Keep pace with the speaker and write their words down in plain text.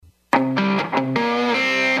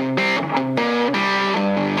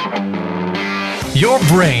Your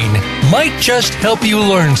brain might just help you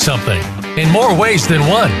learn something in more ways than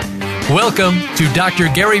one. Welcome to Dr.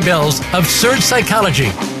 Gary Bell's Absurd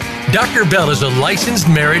Psychology. Dr. Bell is a licensed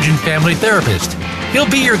marriage and family therapist. He'll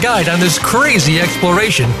be your guide on this crazy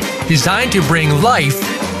exploration designed to bring life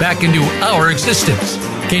back into our existence.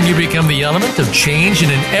 Can you become the element of change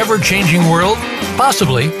in an ever-changing world?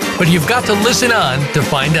 Possibly, but you've got to listen on to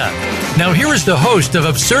find out. Now here is the host of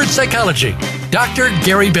Absurd Psychology, Dr.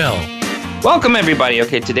 Gary Bell. Welcome, everybody.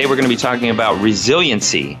 Okay, today we're going to be talking about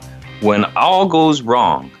resiliency when all goes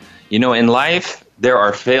wrong. You know, in life, there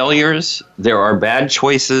are failures, there are bad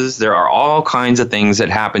choices, there are all kinds of things that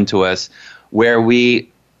happen to us where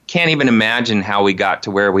we can't even imagine how we got to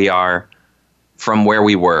where we are from where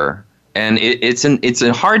we were. And it's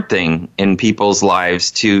a hard thing in people's lives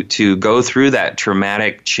to go through that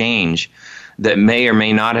traumatic change that may or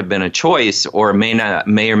may not have been a choice or may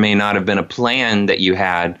or may not have been a plan that you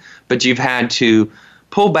had, but you've had to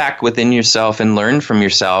pull back within yourself and learn from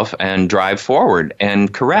yourself and drive forward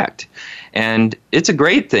and correct. And it's a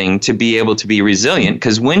great thing to be able to be resilient,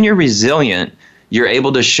 because when you're resilient, you're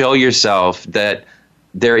able to show yourself that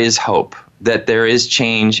there is hope, that there is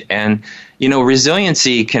change. And, you know,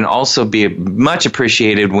 resiliency can also be much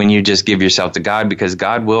appreciated when you just give yourself to God, because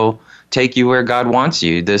God will take you where God wants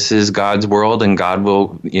you. This is God's world, and God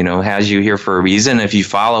will, has you here for a reason. If you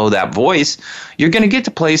follow that voice, you're going to get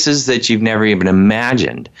to places that you've never even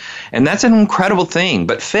imagined. And that's an incredible thing.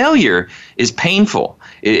 But failure is painful.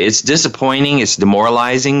 It's disappointing. It's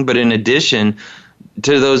demoralizing. But in addition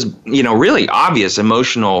to those, really obvious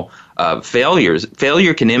emotional failures,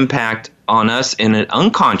 failure can impact on us in an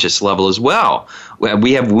unconscious level as well.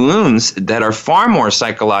 We have wounds that are far more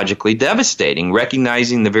psychologically devastating.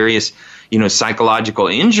 Recognizing the various, psychological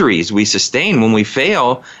injuries we sustain when we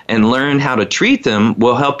fail and learn how to treat them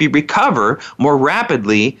will help you recover more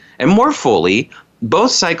rapidly and more fully,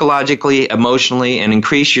 both psychologically, emotionally, and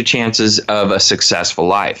increase your chances of a successful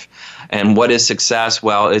life. And what is success?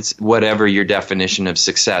 Well, it's whatever your definition of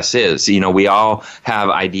success is. We all have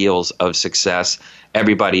ideals of success.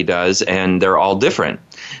 Everybody does, and they're all different.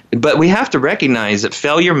 But we have to recognize that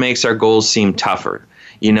failure makes our goals seem tougher.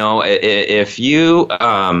 If you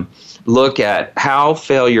look at how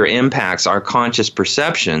failure impacts our conscious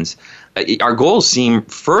perceptions, our goals seem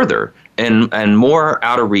further and more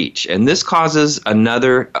out of reach. And this causes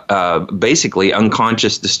another basically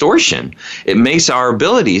unconscious distortion. It makes our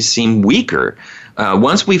abilities seem weaker.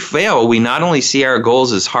 Once we fail, we not only see our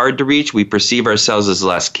goals as hard to reach, we perceive ourselves as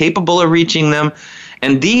less capable of reaching them.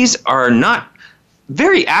 And these are not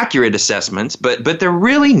very accurate assessments, but they're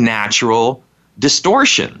really natural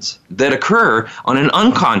distortions that occur on an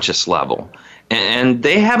unconscious level. And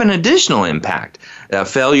they have an additional impact.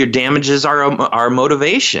 Failure damages our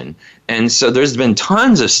motivation. And so there's been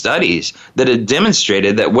tons of studies that have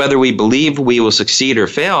demonstrated that whether we believe we will succeed or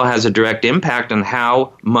fail has a direct impact on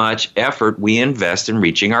how much effort we invest in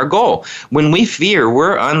reaching our goal. When we fear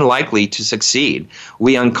we're unlikely to succeed,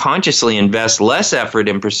 we unconsciously invest less effort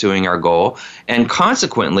in pursuing our goal, and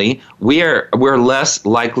consequently, we're less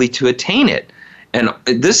likely to attain it. And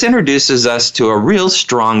this introduces us to a real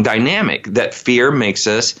strong dynamic that fear makes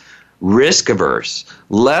us risk averse,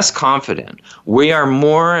 less confident. We are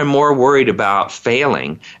more and more worried about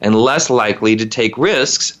failing and less likely to take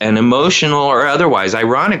risks, and emotional or otherwise.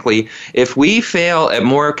 Ironically, if we fail at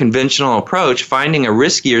more conventional approach, finding a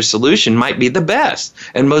riskier solution might be the best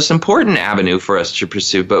and most important avenue for us to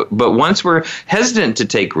pursue. But once we're hesitant to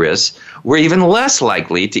take risks, we're even less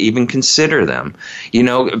likely to even consider them.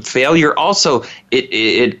 Failure also,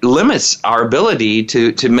 it limits our ability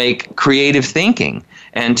to make creative thinking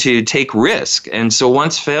and to take risk. And so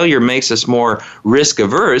once failure makes us more risk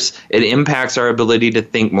averse, it impacts our ability to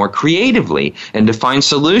think more creatively and to find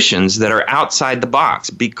solutions that are outside the box,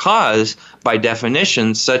 because by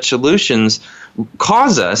definition, such solutions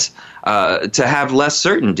cause us to have less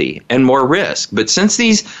certainty and more risk. But since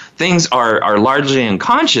these things are largely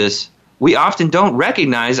unconscious, we often don't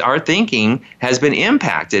recognize our thinking has been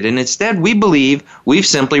impacted, and instead we believe we've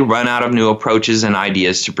simply run out of new approaches and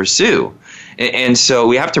ideas to pursue. And so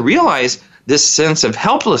we have to realize this sense of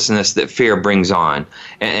helplessness that fear brings on.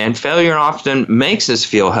 And failure often makes us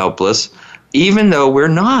feel helpless, even though we're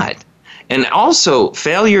not. And also,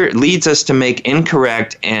 failure leads us to make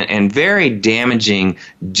incorrect and very damaging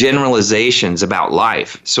generalizations about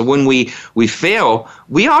life. So when we fail,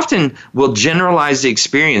 we often will generalize the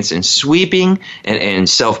experience in sweeping and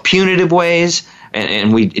self-punitive ways.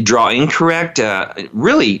 and we draw incorrect,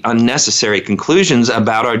 really unnecessary conclusions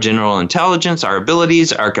about our general intelligence, our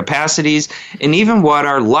abilities, our capacities, and even what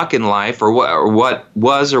our luck in life or what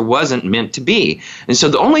was or wasn't meant to be. And so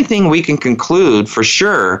the only thing we can conclude for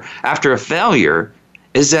sure after a failure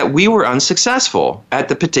is that we were unsuccessful at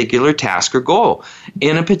the particular task or goal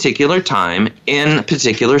in a particular time, in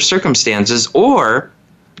particular circumstances, or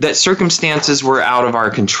that circumstances were out of our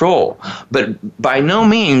control. But by no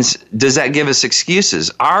means does that give us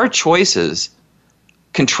excuses. Our choices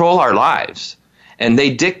control our lives, and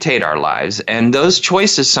they dictate our lives. And those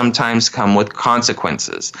choices sometimes come with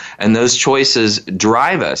consequences. And those choices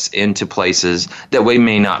drive us into places that we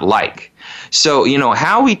may not like. So,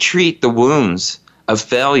 how we treat the wounds of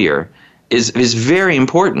failure is very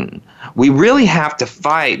important. We really have to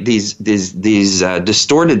fight these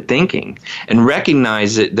distorted thinking and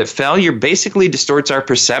recognize that failure basically distorts our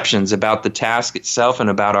perceptions about the task itself and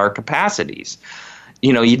about our capacities.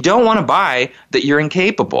 You don't want to buy that you're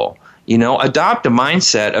incapable. Adopt a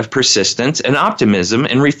mindset of persistence and optimism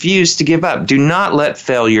and refuse to give up. Do not let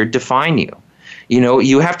failure define you.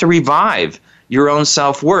 You have to revive your own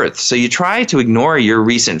self-worth. So you try to ignore your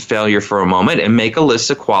recent failure for a moment and make a list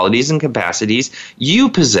of qualities and capacities you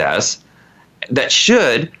possess that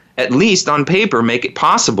should, at least on paper, make it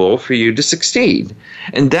possible for you to succeed.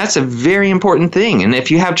 And that's a very important thing. And if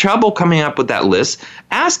you have trouble coming up with that list,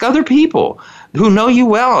 ask other people who know you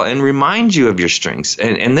well and remind you of your strengths.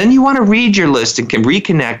 And then you want to read your list and can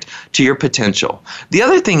reconnect to your potential. The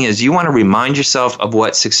other thing is you want to remind yourself of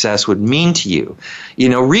what success would mean to you.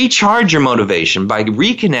 Recharge your motivation by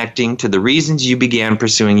reconnecting to the reasons you began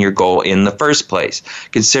pursuing your goal in the first place.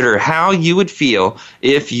 Consider how you would feel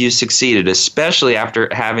if you succeeded, especially after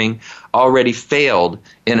having already failed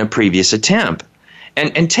in a previous attempt.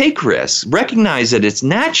 And take risks. Recognize that it's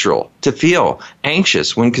natural to feel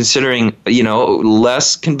anxious when considering,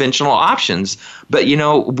 less conventional options. But,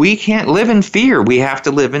 we can't live in fear. We have to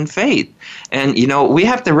live in faith. And, we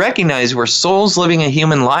have to recognize we're souls living a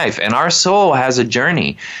human life, and our soul has a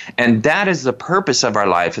journey. And that is the purpose of our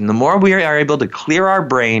life. And the more we are able to clear our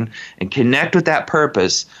brain and connect with that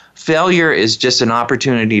purpose, failure is just an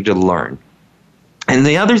opportunity to learn. And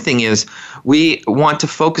the other thing is we want to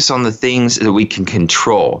focus on the things that we can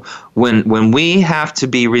control. When we have to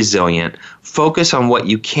be resilient, focus on what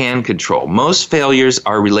you can control. Most failures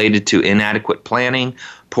are related to inadequate planning,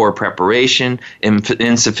 poor preparation,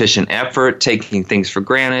 insufficient effort, taking things for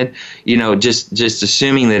granted, just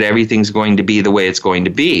assuming that everything's going to be the way it's going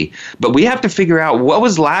to be. But we have to figure out what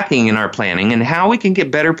was lacking in our planning and how we can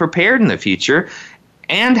get better prepared in the future,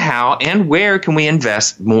 and how and where can we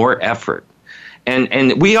invest more effort.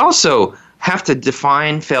 And we also have to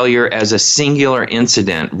define failure as a singular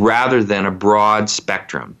incident rather than a broad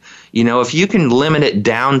spectrum. If you can limit it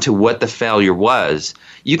down to what the failure was,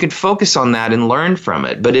 you can focus on that and learn from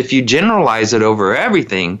it. But if you generalize it over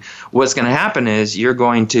everything, what's going to happen is you're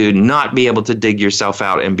going to not be able to dig yourself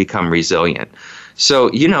out and become resilient. So,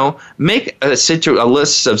 make a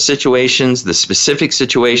list of situations, the specific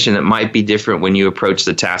situation that might be different when you approach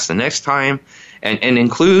the task the next time. And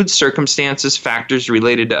include circumstances, factors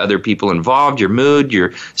related to other people involved, your mood,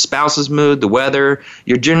 your spouse's mood, the weather,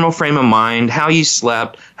 your general frame of mind, how you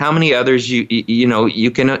slept, how many others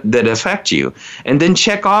you can that affect you. And then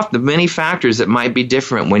check off the many factors that might be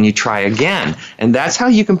different when you try again. And that's how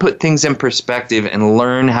you can put things in perspective and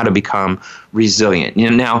learn how to become resilient.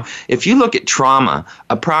 Now, if you look at trauma,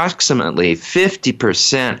 approximately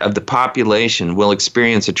 50% of the population will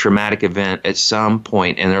experience a traumatic event at some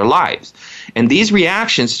point in their lives. And these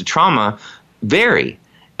reactions to trauma vary.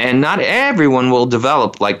 And not everyone will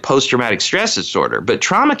develop like post-traumatic stress disorder, but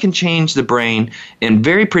trauma can change the brain in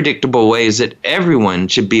very predictable ways that everyone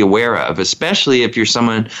should be aware of, especially if you're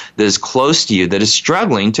someone that is close to you that is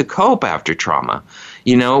struggling to cope after trauma.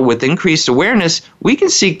 With increased awareness, we can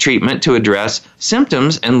seek treatment to address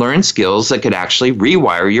symptoms and learn skills that could actually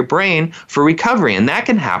rewire your brain for recovery, and that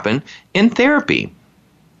can happen in therapy.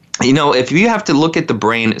 If you have to look at the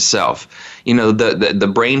brain itself,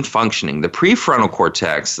 the brain functioning, the prefrontal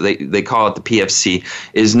cortex, they call it the PFC,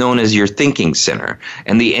 is known as your thinking center.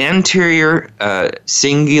 And the anterior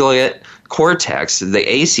cingulate cortex, the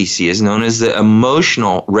ACC, is known as the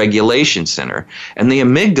emotional regulation center. And the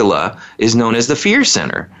amygdala is known as the fear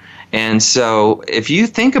center. And so if you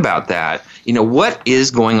think about that, what is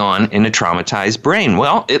going on in a traumatized brain?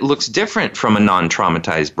 Well, it looks different from a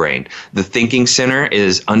non-traumatized brain. The thinking center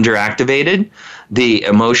is underactivated. The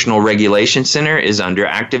emotional regulation center is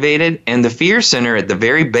underactivated. And the fear center at the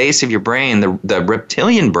very base of your brain, the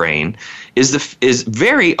reptilian brain, is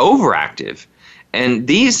very overactive. And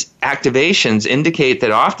these activations indicate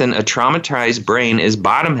that often a traumatized brain is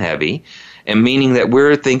bottom heavy, and meaning that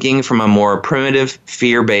we're thinking from a more primitive,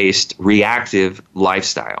 fear-based, reactive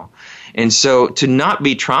lifestyle. And so to not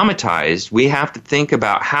be traumatized, we have to think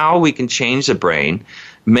about how we can change the brain,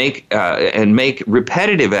 make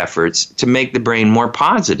repetitive efforts to make the brain more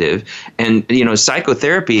positive. And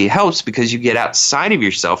psychotherapy helps because you get outside of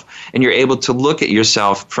yourself and you're able to look at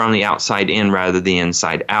yourself from the outside in rather than the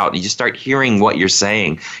inside out. You start hearing what you're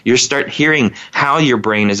saying. You start hearing how your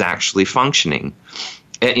brain is actually functioning.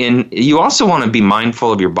 And you also want to be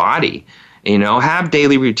mindful of your body. Have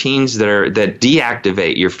daily routines that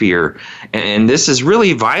deactivate your fear, and this is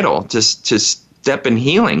really vital to step in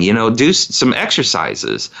healing. Do some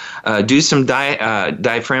exercises, do some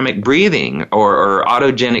diaphragmatic breathing or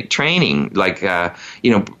autogenic training, like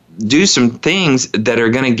do some things that are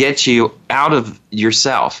going to get you out of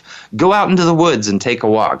yourself. Go out into the woods and take a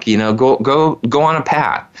walk. Go on a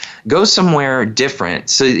path. Go somewhere different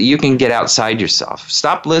so that you can get outside yourself.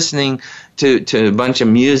 Stop listening to a bunch of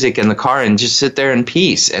music in the car and just sit there in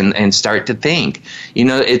peace and start to think.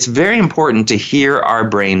 It's very important to hear our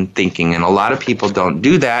brain thinking, and a lot of people don't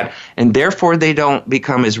do that, and therefore they don't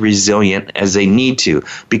become as resilient as they need to,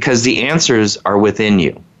 because the answers are within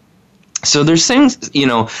you. So there's things,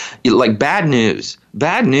 like bad news.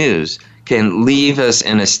 Bad news can leave us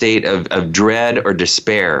in a state of dread or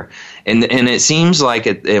despair. And it seems like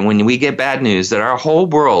when we get bad news that our whole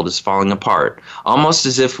world is falling apart, almost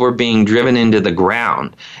as if we're being driven into the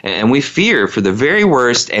ground. And we fear for the very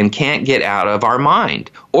worst and can't get out of our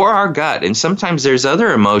mind or our gut. And sometimes there's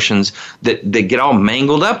other emotions that get all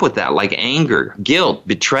mangled up with that, like anger, guilt,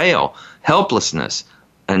 betrayal, helplessness,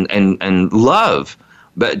 and love.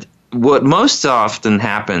 But what most often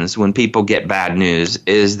happens when people get bad news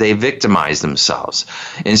is they victimize themselves.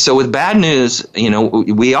 And so with bad news,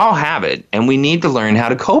 we all have it, and we need to learn how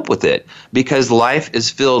to cope with it, because life is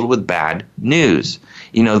filled with bad news.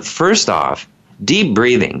 First off, deep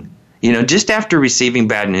breathing. Just after receiving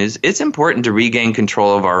bad news, it's important to regain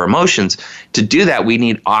control of our emotions. To do that, we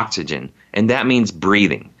need oxygen, and that means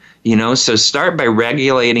breathing. So start by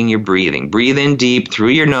regulating your breathing. Breathe in deep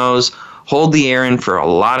through your nose. Hold the air in for a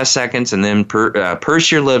lot of seconds, and then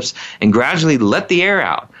purse your lips and gradually let the air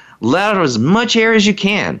out. Let out as much air as you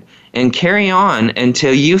can and carry on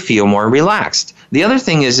until you feel more relaxed. The other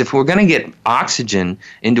thing is, if we're going to get oxygen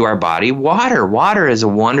into our body, water is a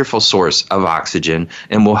wonderful source of oxygen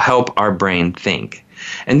and will help our brain think.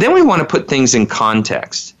 And then we want to put things in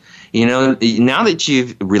context. Now that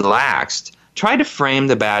you've relaxed, try to frame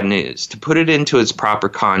the bad news, to put it into its proper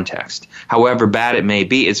context. However bad it may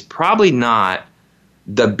be, it's probably not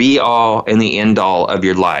the be-all and the end-all of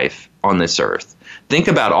your life on this earth. Think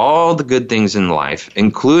about all the good things in life,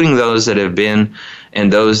 including those that have been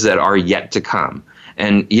and those that are yet to come.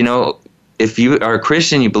 And, if you are a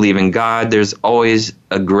Christian, you believe in God, there's always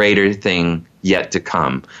a greater thing yet to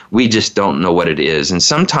come. We just don't know what it is. And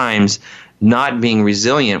sometimes, not being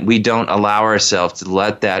resilient, we don't allow ourselves to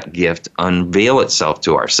let that gift unveil itself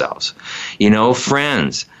to ourselves.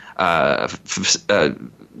 Friends,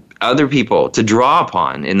 other people to draw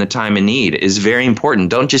upon in the time of need is very important.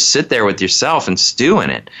 Don't just sit there with yourself and stew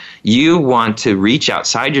in it. You want to reach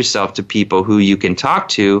outside yourself to people who you can talk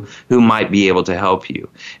to who might be able to help you.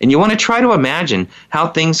 And you want to try to imagine how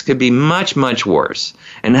things could be much, much worse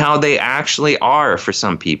and how they actually are for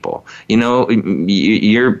some people.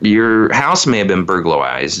 Your house may have been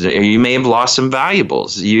burglarized. You may have lost some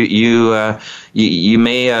valuables. You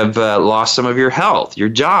may have lost some of your health, your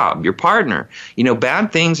job, your partner.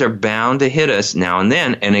 Bad things are bound to hit us now and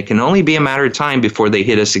then, and it can only be a matter of time before they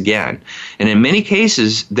hit us again. And in many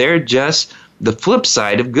cases, they're just the flip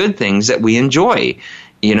side of good things that we enjoy.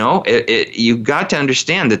 You've got to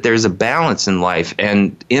understand that there's a balance in life,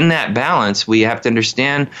 and in that balance, we have to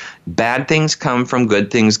understand bad things come from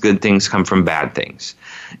good things come from bad things.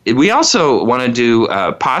 We also want to do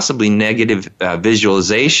possibly negative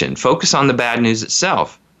visualization. Focus on the bad news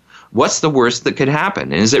itself. What's the worst that could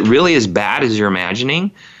happen? And is it really as bad as you're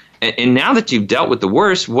imagining? And now that you've dealt with the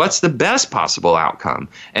worst, what's the best possible outcome?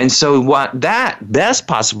 And so what that best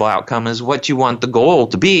possible outcome is what you want the goal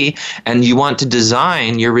to be, and you want to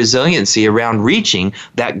design your resiliency around reaching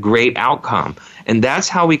that great outcome. And that's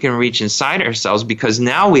how we can reach inside ourselves, because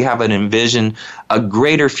now we have envisioned a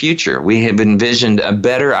greater future. We have envisioned a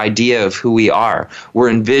better idea of who we are. We're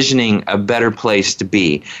envisioning a better place to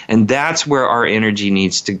be. And that's where our energy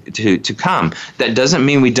needs to come. That doesn't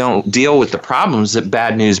mean we don't deal with the problems that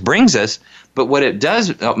bad news brings us, but what it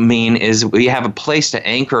does mean is we have a place to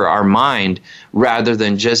anchor our mind rather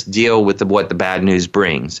than just deal with what the bad news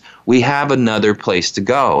brings. we have another place to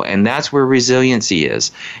go. And that's where resiliency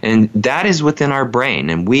is. And that is within our brain.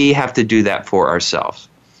 And we have to do that for ourselves.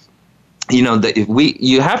 You know,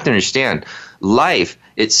 you have to understand, life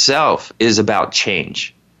itself is about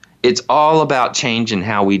change. It's all about change and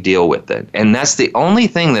how we deal with it. And that's the only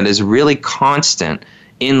thing that is really constant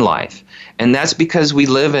in life. And that's because we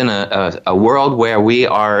live in a world where we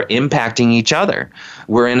are impacting each other.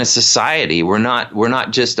 We're in a society. We're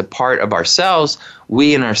not just a part of ourselves.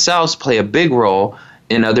 We in ourselves play a big role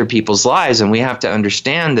in other people's lives, and we have to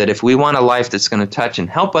understand that if we want a life that's going to touch and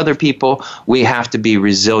help other people, we have to be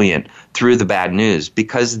resilient through the bad news,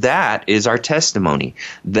 because that is our testimony.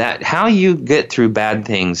 That how you get through bad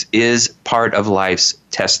things is part of life's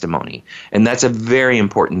testimony, and that's a very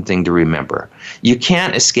important thing to remember. You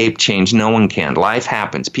can't escape change. No one can. Life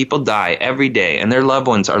happens. People die every day, and their loved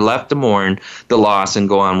ones are left to mourn the loss and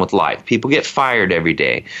go on with life. People get fired every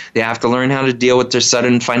day. They have to learn how to deal with their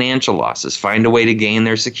sudden financial losses, find a way to gain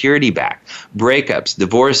their security back. Breakups,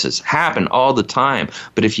 divorces happen all the time,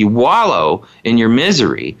 but if you wallow in your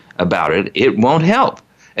misery about it, it won't help.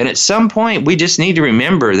 And at some point, we just need to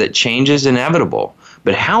remember that change is inevitable.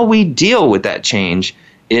 But how we deal with that change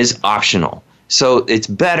is optional. So it's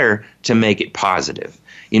better to make it positive.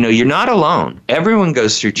 You know, you're not alone. Everyone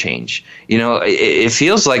goes through change. You know, it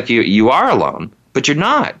feels like you are alone, but you're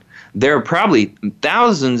not. There are probably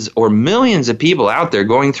thousands or millions of people out there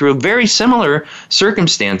going through very similar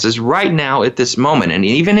circumstances right now at this moment. And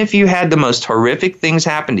even if you had the most horrific things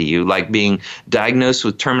happen to you, like being diagnosed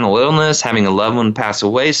with terminal illness, having a loved one pass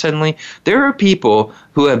away suddenly, there are people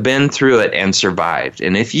who have been through it and survived.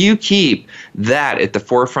 And if you keep that at the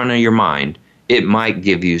forefront of your mind, it might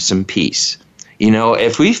give you some peace. You know,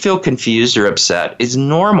 if we feel confused or upset, it's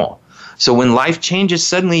normal. So when life changes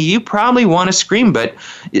suddenly, you probably want to scream, but,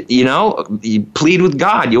 you know, you plead with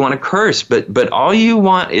God. You want to curse, but all you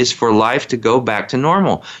want is for life to go back to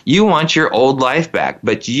normal. You want your old life back,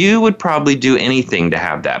 but you would probably do anything to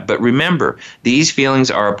have that. But remember, these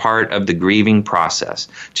feelings are a part of the grieving process.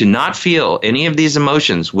 To not feel any of these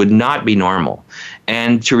emotions would not be normal.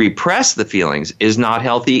 And to repress the feelings is not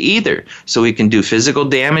healthy either. So it can do physical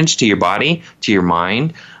damage to your body, to your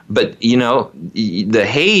mind. But, you know, the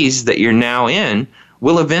haze that you're now in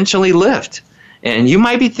will eventually lift. And you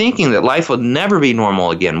might be thinking that life will never be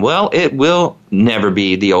normal again. Well, it will never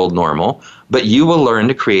be the old normal, but you will learn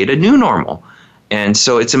to create a new normal. And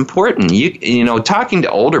so it's important. You know, talking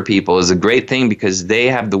to older people is a great thing because they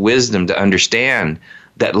have the wisdom to understand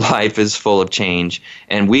that life is full of change,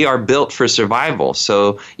 and we are built for survival.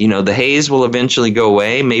 So, you know, the haze will eventually go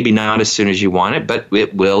away, maybe not as soon as you want it, but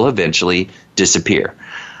it will eventually disappear.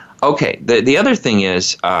 Okay, the other thing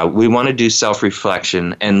is we want to do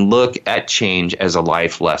self-reflection and look at change as a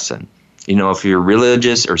life lesson. You know, if you're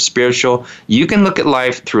religious or spiritual, you can look at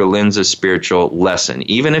life through a lens of spiritual lesson.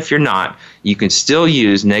 Even if you're not, you can still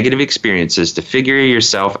use negative experiences to figure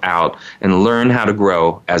yourself out and learn how to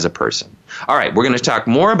grow as a person. All right, we're going to talk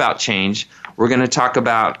more about change. We're going to talk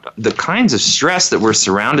about the kinds of stress that we're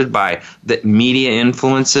surrounded by, that media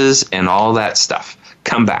influences and all that stuff.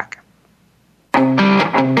 Come back.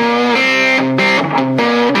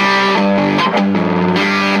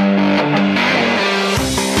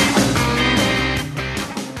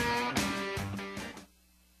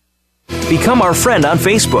 Become our friend on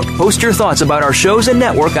Facebook. Post your thoughts about our shows and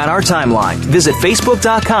network on our timeline. Visit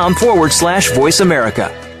facebook.com/Voice America.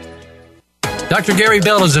 Dr. Gary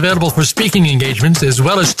Bell is available for speaking engagements as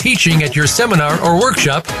well as teaching at your seminar or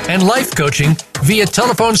workshop and life coaching via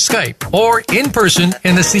telephone, Skype, or in person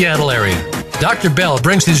in the Seattle area. Dr. Bell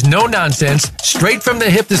brings his no-nonsense,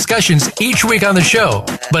 straight-from-the-hip discussions each week on the show,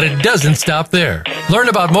 but it doesn't stop there. Learn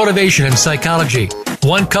about motivation and psychology,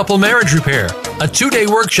 one-couple marriage repair, a 2-day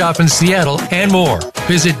workshop in Seattle, and more.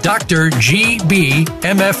 Visit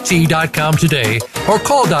drgbmft.com today or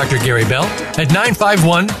call Dr. Gary Bell at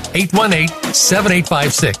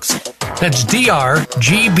 951-818-7856. That's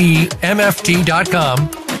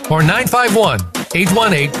drgbmft.com or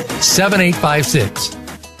 951-818-7856.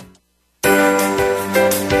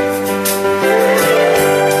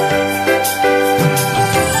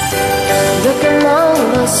 Look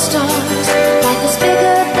among the stars, life is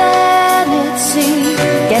bigger than it seems.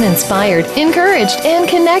 Get inspired, encouraged, and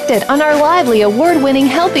connected on our lively, award-winning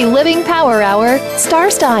Healthy Living Power Hour, Star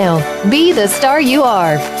Style. Be the star you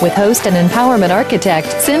are, with host and empowerment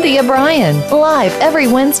architect Cynthia Bryan. Live every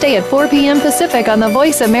Wednesday at 4 p.m. Pacific on the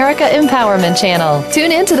Voice America Empowerment Channel.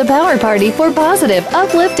 Tune in to the Power Party for positive,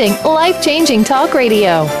 uplifting, life-changing talk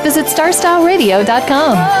radio. Visit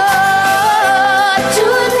starstyleradio.com.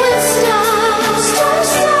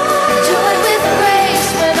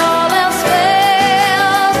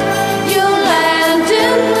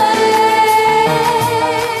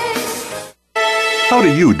 How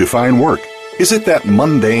do you define work? Is it that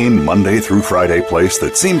mundane Monday through Friday place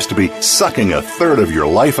that seems to be sucking a third of your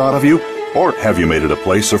life out of you? Or have you made it a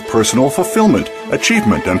place of personal fulfillment,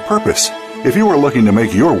 achievement, and purpose? If you are looking to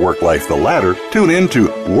make your work life the latter, tune in to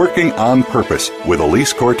Working on Purpose with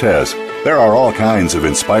Elise Cortez. There are all kinds of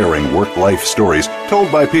inspiring work-life stories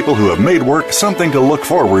told by people who have made work something to look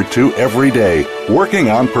forward to every day.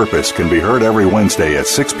 Working on Purpose can be heard every Wednesday at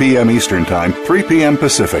 6 p.m. Eastern Time, 3 p.m.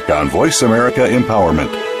 Pacific on Voice America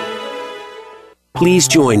Empowerment. Please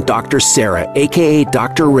join Dr. Sarah, aka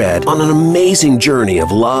Dr. Red, on an amazing journey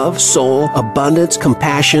of love, soul, abundance,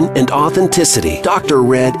 compassion, and authenticity. Dr.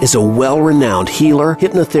 Red is a well-renowned healer,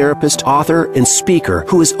 hypnotherapist, author, and speaker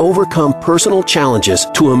who has overcome personal challenges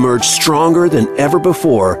to emerge stronger than ever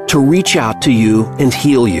before to reach out to you and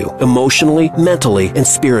heal you emotionally, mentally, and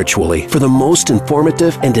spiritually for the most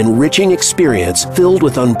informative and enriching experience filled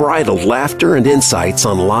with unbridled laughter and insights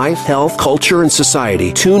on life, health, culture, and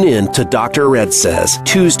society. Tune in to Dr. Red Says,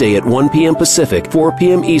 Tuesday at 1 p.m. Pacific, 4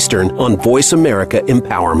 p.m. Eastern on Voice America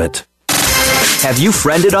Empowerment. Have you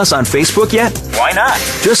friended us on Facebook yet? Why not?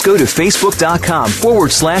 Just go to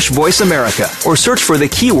facebook.com/Voice America or search for the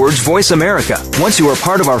keywords Voice America. Once you are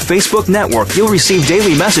part of our Facebook network, you'll receive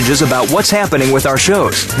daily messages about what's happening with our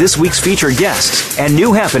shows, this week's featured guests, and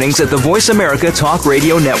new happenings at the Voice America Talk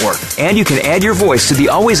Radio Network. And you can add your voice to the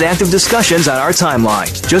always active discussions on our timeline.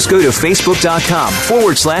 Just go to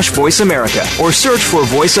facebook.com/Voice America or search for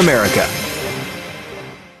Voice America.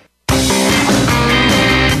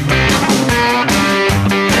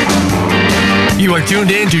 You are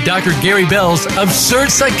tuned in to Dr. Gary Bell's Absurd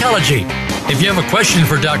Psychology. If you have a question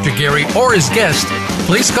for Dr. Gary or his guest,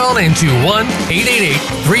 please call in to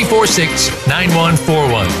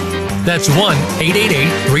 1-888-346-9141. That's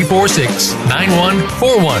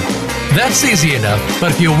 1-888-346-9141. That's easy enough,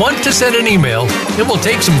 but if you want to send an email, it will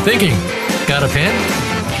take some thinking. Got a pen?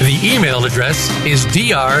 The email address is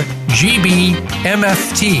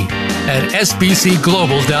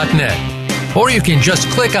drgbmft@sbcglobal.net. Or you can just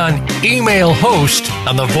click on Email Host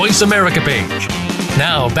on the Voice America page.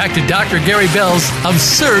 Now, back to Dr. Gary Bell's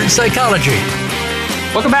Absurd Psychology.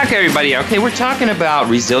 Welcome back, everybody. Okay, we're talking about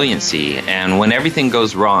resiliency and when everything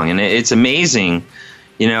goes wrong. And it's amazing.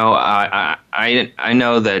 You know, I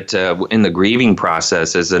know that in the grieving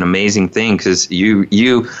process is an amazing thing because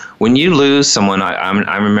when you lose someone,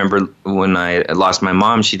 I remember when I lost my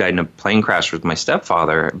mom, she died in a plane crash with my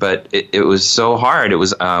stepfather, but it was so hard. It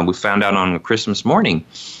was we found out on a Christmas morning,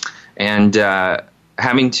 and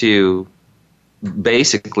having to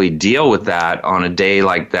basically deal with that on a day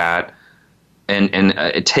like that and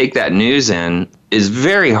take that news in is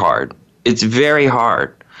very hard. It's very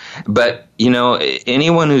hard. But, you know,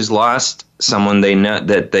 anyone who's lost someone they know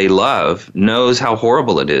that they love knows how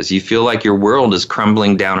horrible it is. You feel like your world is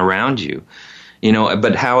crumbling down around you, you know,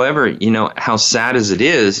 but however, you know, how sad as it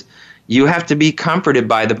is, you have to be comforted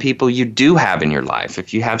by the people you do have in your life.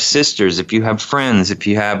 If you have sisters, if you have friends, if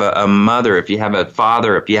you have a mother, if you have a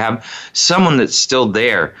father, if you have someone that's still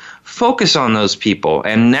there, focus on those people.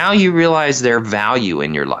 And now you realize their value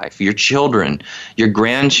in your life, your children, your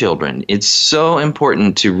grandchildren. It's so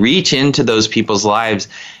important to reach into those people's lives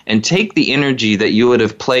and take the energy that you would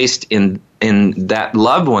have placed in that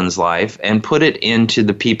loved one's life and put it into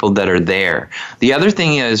the people that are there. The other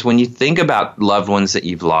thing is when you think about loved ones that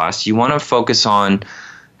you've lost, you want to focus on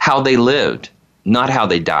how they lived, not how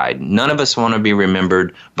they died. None of us want to be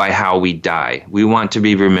remembered by how we die. We want to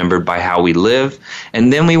be remembered by how we live,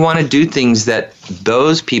 and then we want to do things that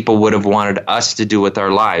those people would have wanted us to do with our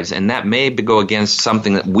lives, and that may go against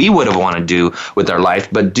something that we would have wanted to do with our life,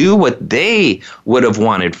 but do what they would have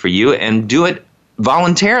wanted for you and do it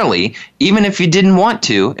voluntarily, even if you didn't want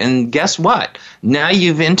to. And guess what? Now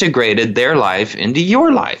you've integrated their life into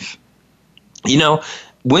your life. You know,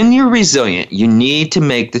 when you're resilient, you need to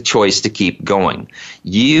make the choice to keep going.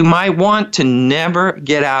 You might want to never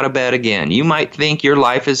get out of bed again. You might think your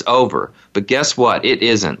life is over, but guess what? It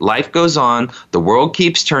isn't. Life goes on, the world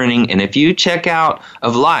keeps turning, and if you check out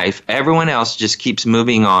of life, everyone else just keeps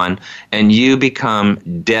moving on, and you become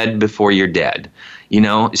dead before you're dead. You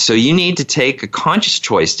know, so you need to take a conscious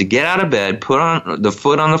choice to get out of bed, put on the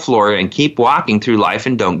foot on the floor, and keep walking through life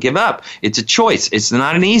and don't give up. It's a choice. It's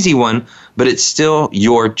not an easy one, but it's still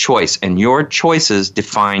your choice, and your choices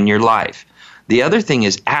define your life. The other thing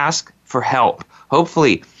is ask for help.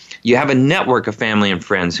 Hopefully, You have a network of family and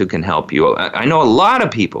friends who can help you. I know a lot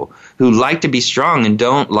of people who like to be strong and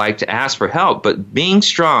don't like to ask for help, but being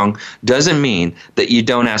strong doesn't mean that you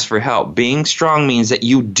don't ask for help. Being strong means that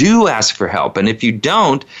you do ask for help, and if you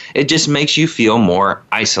don't, it just makes you feel more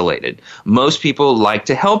isolated. Most people like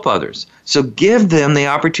to help others, so give them the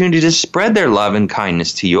opportunity to spread their love and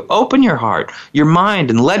kindness to you. Open your heart, your mind,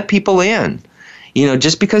 and let people in.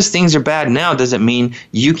 Just because things are bad now doesn't mean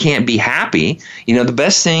you can't be happy. The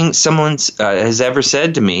best thing someone has ever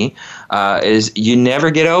said to me is you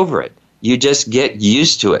never get over it. You just get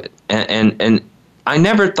used to it. And I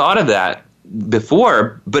never thought of that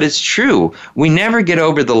before, but it's true. We never get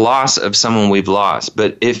over the loss of someone we've lost.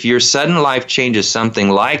 But if your sudden life changes, something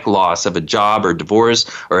like loss of a job or divorce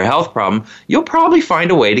or a health problem, you'll probably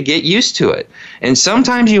find a way to get used to it. And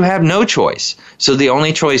sometimes you have no choice. So the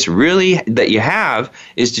only choice really that you have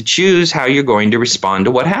is to choose how you're going to respond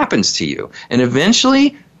to what happens to you. And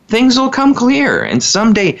eventually things will come clear. And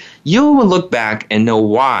someday you will look back and know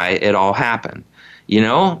why it all happened.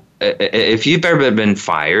 If you've ever been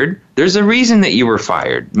fired, there's a reason that you were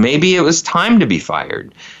fired. Maybe it was time to be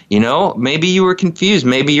fired. Maybe you were confused.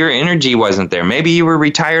 Maybe your energy wasn't there. Maybe you were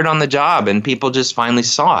retired on the job and people just finally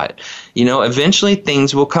saw it. Eventually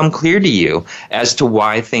things will come clear to you as to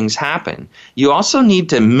why things happen. You also need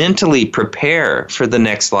to mentally prepare for the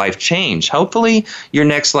next life change. Hopefully your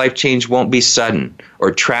next life change won't be sudden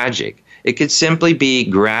or tragic. It could simply be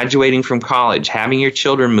graduating from college, having your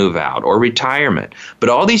children move out, or retirement. But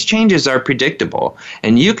all these changes are predictable,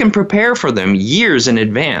 and you can prepare for them years in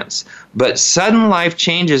advance. But sudden life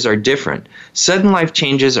changes are different. Sudden life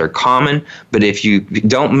changes are common, but if you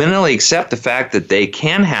don't mentally accept the fact that they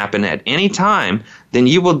can happen at any time, then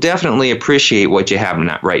you will definitely appreciate what you have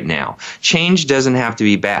right now. Change doesn't have to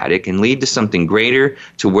be bad. It can lead to something greater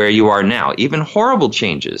to where you are now. Even horrible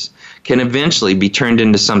changes can eventually be turned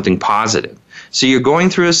into something positive. So you're going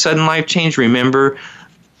through a sudden life change. Remember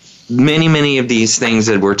many of these things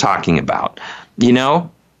that we're talking about.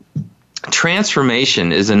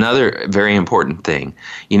 Transformation is another very important thing.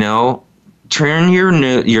 Turn your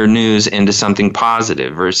news into something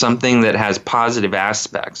positive or something that has positive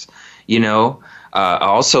aspects.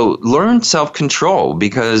 Also learn self-control,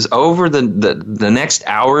 because over the next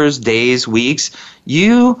hours, days, weeks,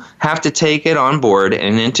 you have to take it on board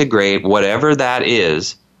and integrate whatever that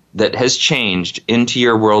is that has changed into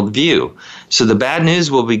your worldview. So the bad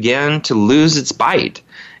news will begin to lose its bite.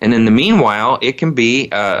 And in the meanwhile, it can be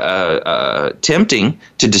tempting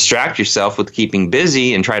to distract yourself with keeping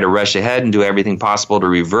busy and try to rush ahead and do everything possible to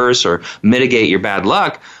reverse or mitigate your bad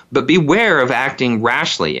luck. But beware of acting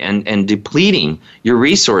rashly and depleting your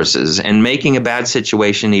resources and making a bad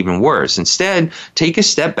situation even worse. Instead, take a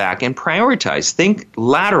step back and prioritize. Think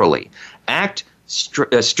laterally. Act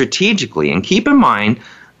strategically. And keep in mind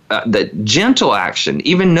that gentle action,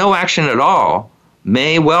 even no action at all,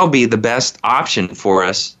 may well be the best option for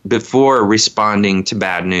us before responding to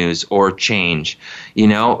bad news or change.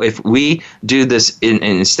 If we do this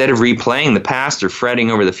instead of replaying the past or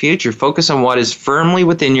fretting over the future, focus on what is firmly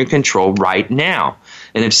within your control right now.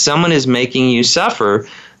 And if someone is making you suffer,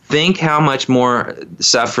 think how much more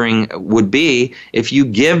suffering would be if you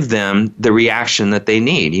give them the reaction that they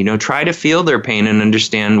need. Try to feel their pain and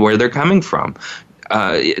understand where they're coming from.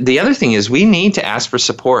 The other thing is we need to ask for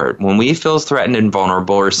support. When we feel threatened and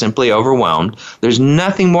vulnerable or simply overwhelmed, there's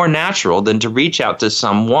nothing more natural than to reach out to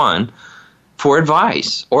someone for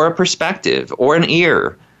advice or a perspective or an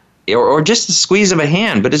ear or just a squeeze of a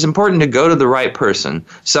hand. But it's important to go to the right person,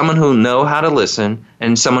 someone who knows how to listen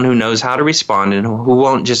and someone who knows how to respond and who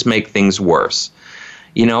won't just make things worse.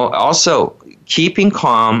 Also, keeping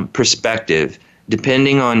calm perspective,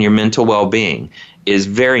 depending on your mental well-being, is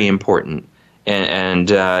very important.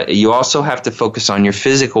 And you also have to focus on your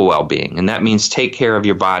physical well-being, and that means take care of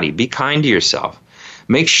your body. Be kind to yourself.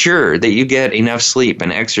 Make sure that you get enough sleep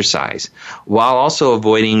and exercise, while also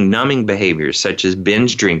avoiding numbing behaviors such as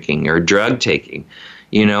binge drinking or drug taking.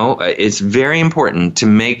 It's very important to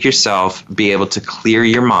make yourself be able to clear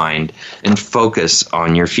your mind and focus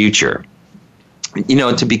on your future.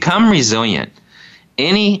 To become resilient,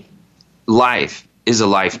 any life is a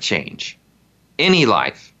life change. Any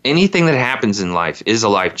life. Anything that happens in life is a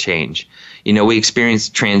life change. We experience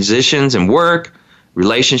transitions in work,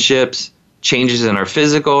 relationships, changes in our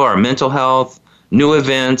physical, our mental health, new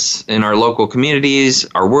events in our local communities,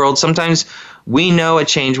 our world. Sometimes we know a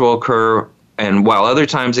change will occur, and while other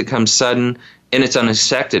times it comes sudden and it's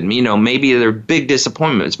unexpected. Maybe they're big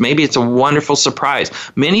disappointments. Maybe it's a wonderful surprise.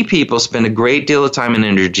 Many people spend a great deal of time and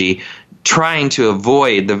energy trying to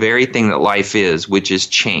avoid the very thing that life is, which is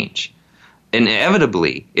change.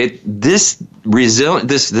 inevitably, this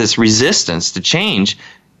resistance to change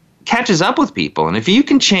catches up with people. And if you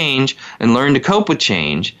can change and learn to cope with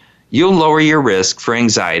change, you'll lower your risk for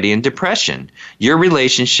anxiety and depression. Your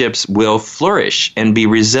relationships will flourish and be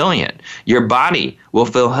resilient. Your body will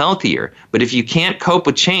feel healthier. But if you can't cope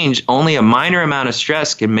with change, only a minor amount of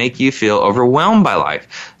stress can make you feel overwhelmed by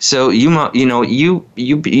life. So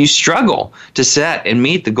you struggle to set and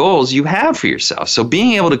meet the goals you have for yourself. So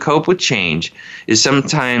being able to cope with change is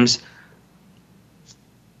sometimes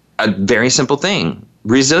a very simple thing: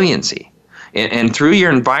 resiliency. And through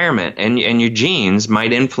your environment and your genes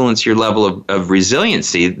might influence your level of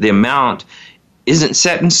resiliency. The amount isn't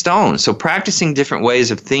set in stone. So practicing different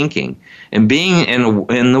ways of thinking and being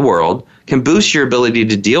in the world can boost your ability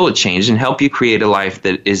to deal with change and help you create a life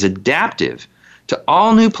that is adaptive to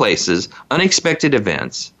all new places, unexpected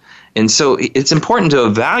events. And so it's important to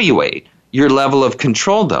evaluate your level of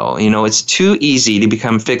control, though. It's too easy to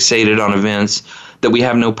become fixated on events that we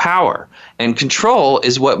have no power. And control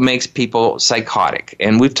is what makes people psychotic.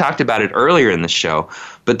 And we've talked about it earlier in the show.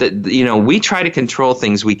 But we try to control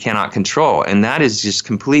things we cannot control, and that is just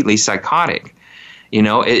completely psychotic.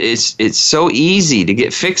 It's so easy to get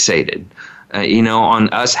fixated, on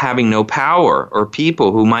us having no power, or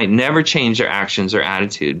people who might never change their actions or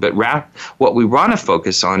attitude. But what we want to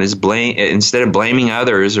focus on is blame. Instead of blaming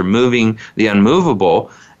others or moving the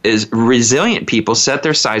unmovable, is resilient people set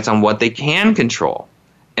their sights on what they can control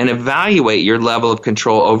and evaluate your level of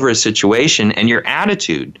control over a situation and your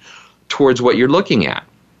attitude towards what you're looking at.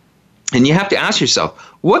 And you have to ask yourself,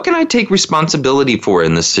 what can I take responsibility for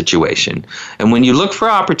in this situation? And when you look for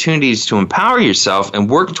opportunities to empower yourself and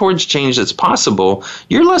work towards change that's possible,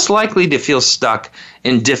 you're less likely to feel stuck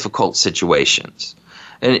in difficult situations.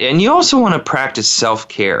 And you also want to practice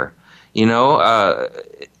self-care.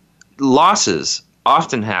 Losses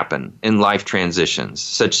often happen in life transitions,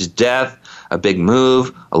 such as death, a big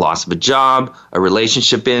move, a loss of a job, a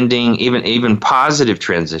relationship ending, even positive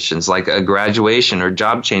transitions like a graduation or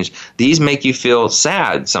job change. These make you feel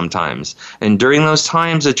sad sometimes. And during those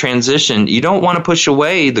times of transition, you don't want to push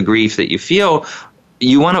away the grief that you feel.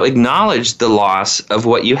 You want to acknowledge the loss of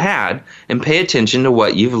what you had and pay attention to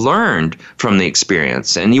what you've learned from the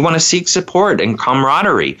experience. And you want to seek support and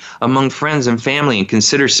camaraderie among friends and family, and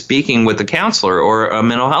consider speaking with a counselor or a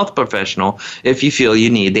mental health professional if you feel you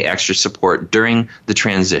need the extra support during the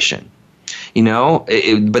transition.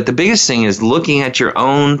 But the biggest thing is looking at your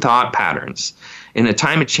own thought patterns. In a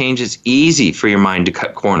time of change, it's easy for your mind to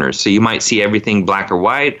cut corners. So you might see everything black or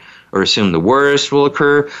white, or assume the worst will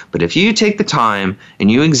occur. But if you take the time and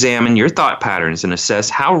you examine your thought patterns and assess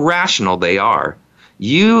how rational they are,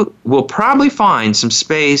 you will probably find some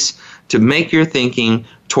space to make your thinking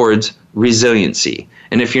towards resiliency.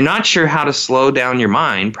 And if you're not sure how to slow down your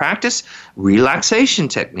mind, practice relaxation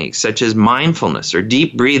techniques such as mindfulness or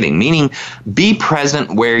deep breathing, meaning be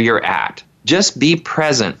present where you're at. Just be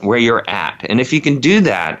present where you're at. And if you can do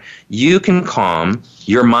that, you can calm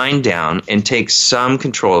your mind down and take some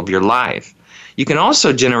control of your life. You can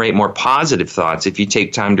also generate more positive thoughts if you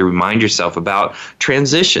take time to remind yourself about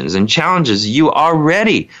transitions and challenges you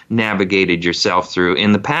already navigated yourself through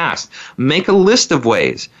in the past. Make a list of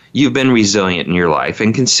ways you've been resilient in your life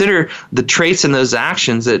and consider the traits and those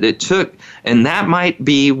actions that it took. And that might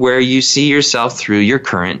be where you see yourself through your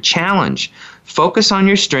current challenge. Focus on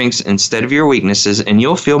your strengths instead of your weaknesses, and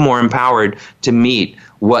you'll feel more empowered to meet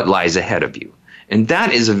what lies ahead of you. And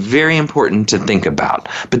that is very important to think about.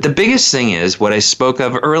 But the biggest thing is what I spoke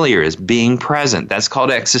of earlier, is being present. That's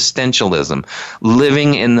called existentialism,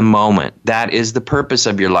 living in the moment. That is the purpose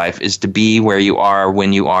of your life, is to be where you are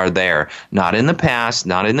when you are there. Not in the past,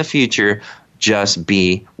 not in the future. Just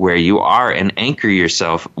be where you are and anchor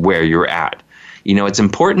yourself where you're at. It's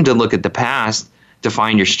important to look at the past to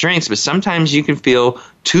find your strengths, but sometimes you can feel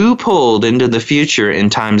too pulled into the future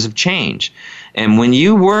in times of change. And when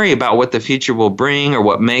you worry about what the future will bring or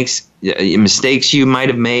what mistakes you might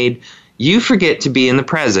have made, you forget to be in the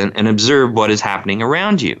present and observe what is happening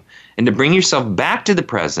around you. And to bring yourself back to the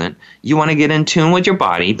present, you want to get in tune with your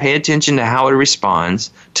body, pay attention to how it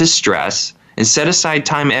responds to stress, and set aside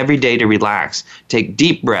time every day to relax. Take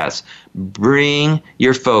deep breaths. Bring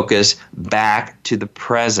your focus back to the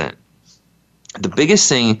present. The biggest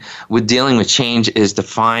thing with dealing with change is to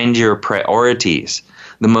find your priorities.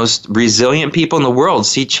 The most resilient people in the world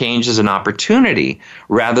see change as an opportunity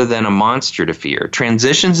rather than a monster to fear.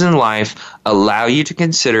 Transitions in life allow you to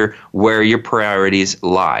consider where your priorities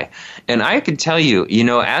lie. And I can tell you,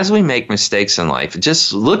 as we make mistakes in life,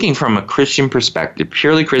 just looking from a Christian perspective,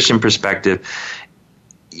 purely Christian perspective,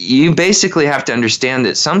 you basically have to understand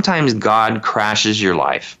that sometimes God crashes your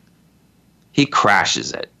life. He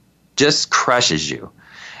crashes it, just crushes you.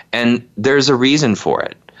 And there's a reason for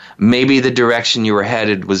it. Maybe the direction you were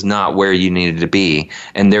headed was not where you needed to be.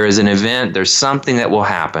 And there is an event, there's something that will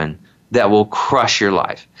happen that will crush your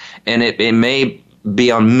life. And it may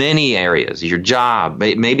be on many areas, your job,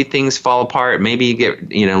 maybe things fall apart, maybe you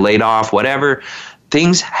get laid off, whatever.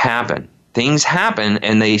 Things happen. Things happen,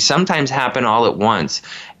 and they sometimes happen all at once.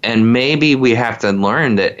 And maybe we have to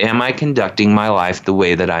learn that, am I conducting my life the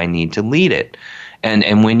way that I need to lead it?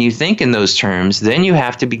 And when you think in those terms, then you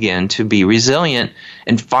have to begin to be resilient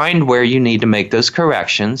and find where you need to make those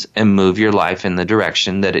corrections and move your life in the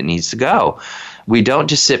direction that it needs to go. We don't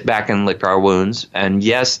just sit back and lick our wounds. And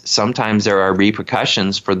yes, sometimes there are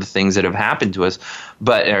repercussions for the things that have happened to us,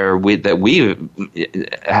 that we've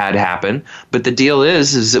had happen. But the deal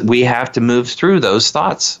is that we have to move through those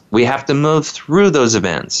thoughts. We have to move through those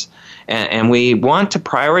events. And we want to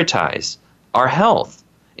prioritize our health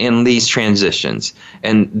in these transitions.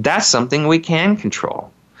 And that's something we can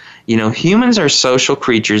control. Humans are social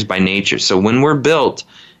creatures by nature. So when we're built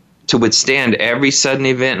to withstand every sudden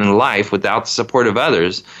event in life without the support of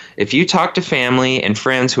others, if you talk to family and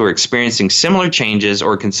friends who are experiencing similar changes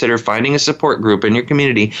or consider finding a support group in your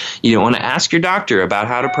community, you want to ask your doctor about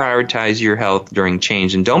how to prioritize your health during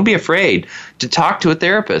change. And don't be afraid to talk to a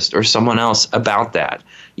therapist or someone else about that.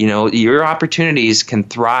 Your opportunities can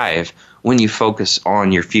thrive when you focus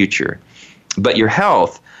on your future. But your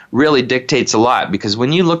health really dictates a lot, because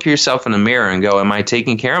when you look yourself in the mirror and go, am I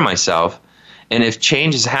taking care of myself? And if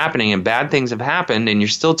change is happening and bad things have happened and you're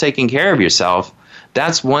still taking care of yourself,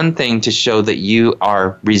 that's one thing to show that you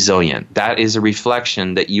are resilient. That is a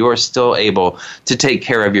reflection that you are still able to take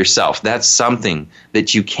care of yourself. That's something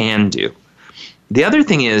that you can do. The other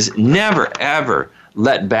thing is, never, ever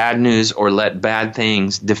let bad news or let bad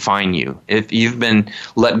things define you. If you've been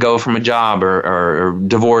let go from a job or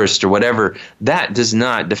divorced or whatever, that does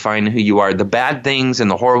not define who you are. The bad things and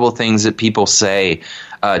the horrible things that people say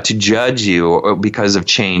to judge you or because of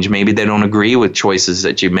change, maybe they don't agree with choices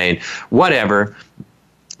that you made, whatever.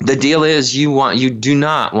 The deal is you do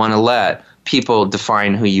not want to let people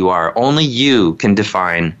define who you are. Only you can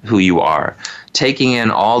define who you are. Taking in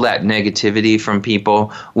all that negativity from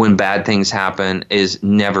people when bad things happen is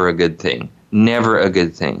never a good thing. Never a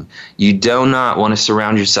good thing. You do not want to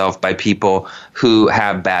surround yourself by people who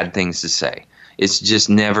have bad things to say. It's just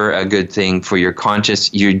never a good thing for your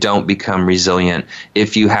conscience. You don't become resilient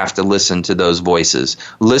if you have to listen to those voices.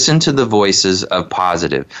 Listen to the voices of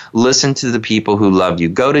positive. Listen to the people who love you.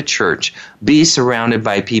 Go to church. Be surrounded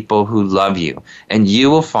by people who love you. And you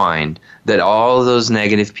will find that all of those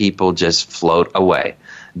negative people just float away.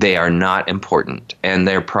 They are not important. And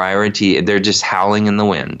their priority, they're just howling in the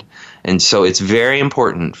wind. And so it's very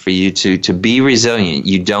important for you to be resilient.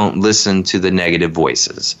 You don't listen to the negative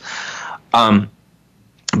voices.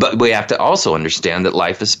 But we have to also understand that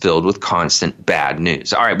life is filled with constant bad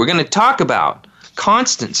news. All right, we're going to talk about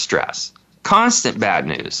constant stress, constant bad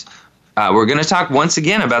news. We're going to talk once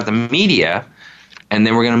again about the media, and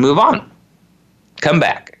then we're going to move on. Come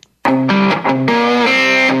back.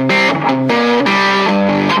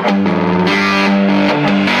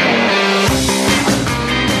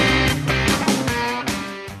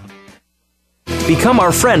 Become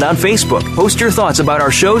our friend on Facebook. Post your thoughts about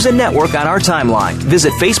our shows and network on our timeline.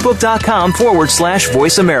 Visit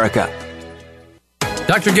facebook.com/Voice America.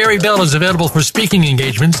 Dr. Gary Bell is available for speaking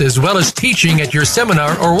engagements as well as teaching at your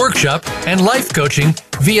seminar or workshop and life coaching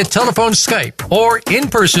via telephone, Skype, or in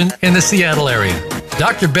person in the Seattle area.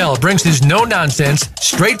 Dr. Bell brings his no-nonsense,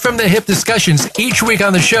 straight-from-the-hip discussions each week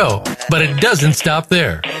on the show, but it doesn't stop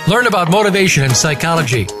there. Learn about motivation and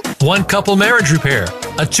psychology, one-couple marriage repair,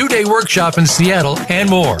 a 2-day workshop in Seattle, and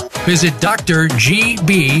more. Visit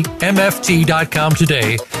drgbmft.com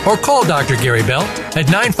today or call Dr. Gary Bell at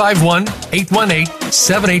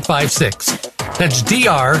 951-818-7856. That's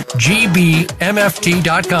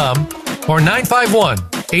drgbmft.com or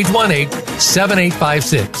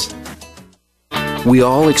 951-818-7856. We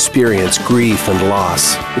all experience grief and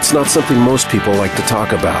loss. It's not something most people like to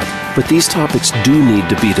talk about, but these topics do need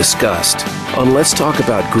to be discussed. On Let's Talk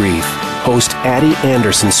About Grief, host Addie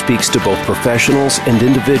Anderson speaks to both professionals and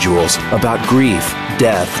individuals about grief,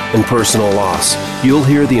 death, and personal loss. You'll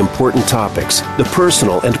hear the important topics, the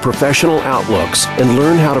personal and professional outlooks, and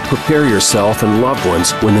learn how to prepare yourself and loved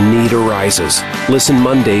ones when the need arises. Listen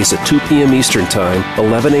Mondays at 2 p.m. Eastern Time,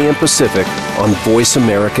 11 a.m. Pacific on Voice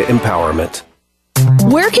America Empowerment.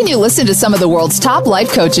 Where can you listen to some of the world's top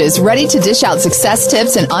life coaches ready to dish out success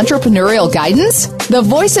tips and entrepreneurial guidance? The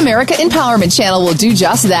Voice America Empowerment Channel will do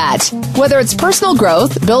just that. Whether it's personal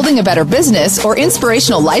growth, building a better business, or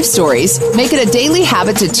inspirational life stories, make it a daily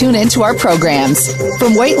habit to tune into our programs.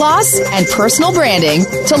 From weight loss and personal branding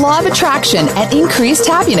to law of attraction and increased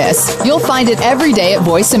happiness, you'll find it every day at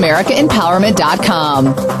VoiceAmericaEmpowerment.com.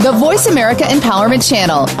 The Voice America Empowerment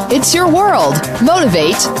Channel. It's your world.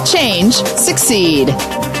 Motivate, change, succeed.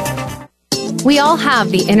 We all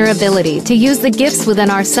have the inner ability to use the gifts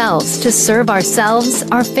within ourselves to serve ourselves,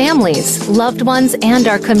 our families, loved ones, and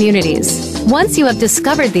our communities. Once you have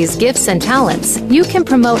discovered these gifts and talents, you can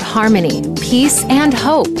promote harmony, peace, and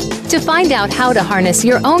hope. To find out how to harness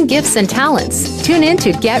your own gifts and talents, tune in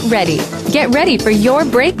to Get Ready. Get ready for your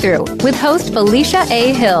breakthrough with host Felicia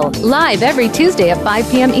A. Hill, live every Tuesday at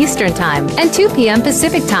 5 p.m. Eastern Time and 2 p.m.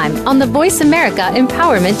 Pacific Time on the Voice America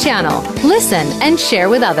Empowerment Channel. Listen and share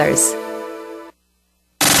with others.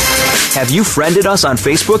 Have you friended us on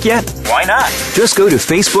Facebook yet? Why not? Just go to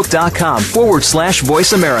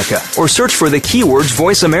facebook.com/Voice America or search for the keywords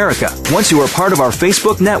Voice America. Once you are part of our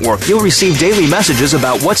Facebook network, you'll receive daily messages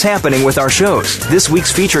about what's happening with our shows, this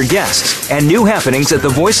week's featured guests, and new happenings at the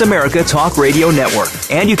Voice America Talk Radio Network.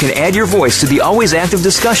 And you can add your voice to the always active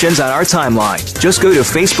discussions on our timeline. Just go to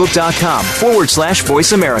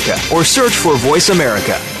facebook.com/Voice America or search for Voice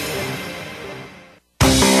America.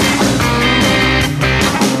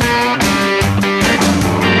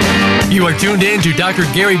 You are tuned in to Dr.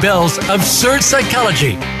 Gary Bell's Absurd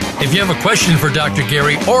Psychology. If you have a question for Dr.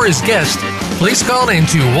 Gary or his guest, please call in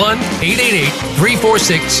to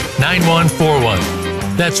 1-888-346-9141.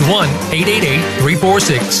 That's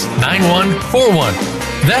 1-888-346-9141.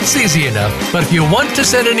 That's easy enough, but if you want to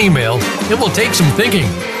send an email, it will take some thinking.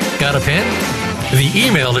 Got a pen? The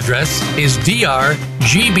email address is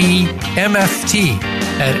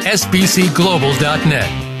drgbmft@sbcglobal.net.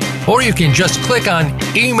 Or you can just click on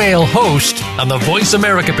Email Host on the Voice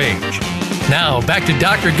America page. Now, back to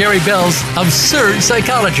Dr. Gary Bell's Absurd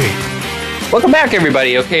Psychology. Welcome back,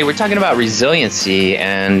 everybody. Okay, we're talking about resiliency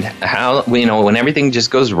and how, when everything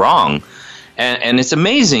just goes wrong. And it's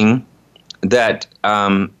amazing that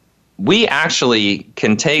we actually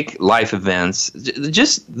can take life events.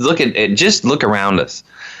 Just look around us.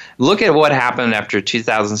 Look at what happened after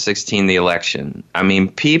 2016, the election. I mean,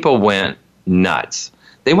 people went nuts.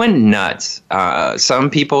 They went nuts.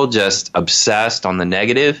 Some people just obsessed on the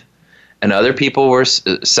negative, and other people were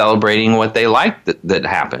celebrating what they liked that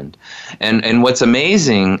happened. And what's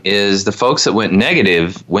amazing is the folks that went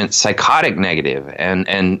negative went psychotic negative,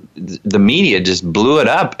 and the media just blew it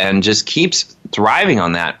up and just keeps thriving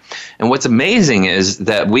on that. And what's amazing is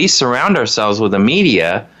that we surround ourselves with a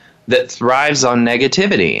media that thrives on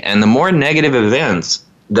negativity, and the more negative events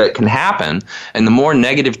that can happen, and the more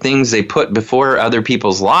negative things they put before other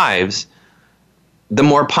people's lives, the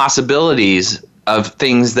more possibilities of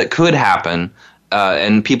things that could happen,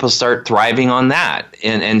 and people start thriving on that.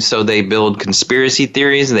 And so they build conspiracy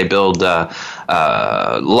theories, they build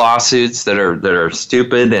lawsuits that are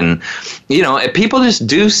stupid, and people just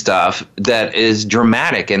do stuff that is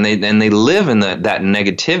dramatic, and they live in that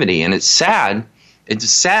negativity, and it's sad. It's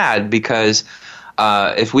sad because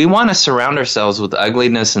if we want to surround ourselves with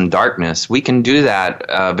ugliness and darkness, we can do that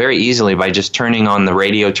very easily by just turning on the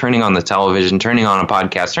radio, turning on the television, turning on a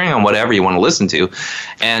podcast, turning on whatever you want to listen to.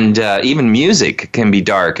 And even music can be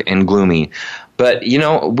dark and gloomy. But,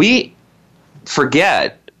 we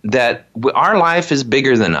forget that our life is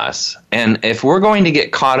bigger than us. And if we're going to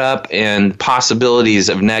get caught up in possibilities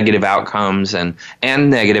of negative outcomes and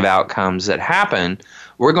negative outcomes that happen,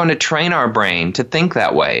 we're going to train our brain to think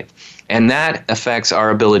that way. And that affects our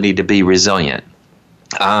ability to be resilient.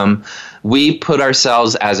 We put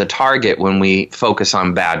ourselves as a target when we focus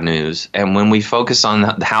on bad news. And when we focus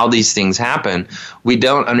on how these things happen, we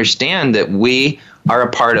don't understand that we are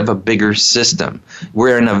a part of a bigger system.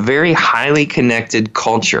 We're in a very highly connected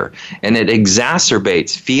culture, and it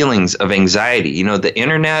exacerbates feelings of anxiety. The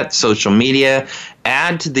internet, social media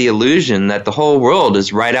add to the illusion that the whole world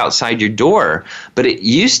is right outside your door. But it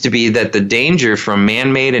used to be that the danger from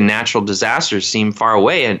man-made and natural disasters seemed far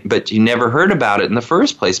away, but you never heard about it in the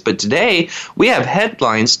first place. But today, we have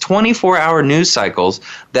headlines, 24-hour news cycles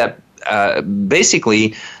that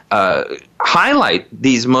basically highlight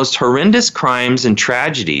these most horrendous crimes and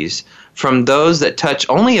tragedies from those that touch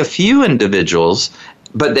only a few individuals,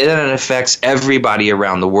 but then it affects everybody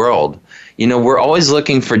around the world. We're always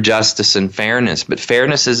looking for justice and fairness, but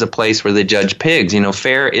fairness is a place where they judge pigs.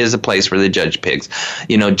 Fair is a place where they judge pigs.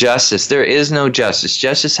 Justice, there is no justice.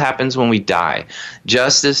 Justice happens when we die.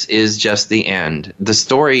 Justice is just the end. The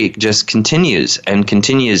story just continues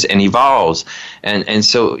and evolves. And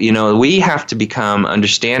so, we have to become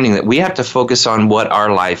understanding that we have to focus on what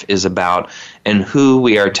our life is about and who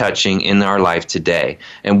we are touching in our life today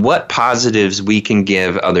and what positives we can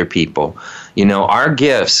give other people. Our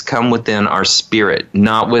gifts come within our spirit,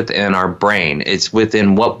 not within our brain. It's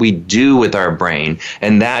within what we do with our brain,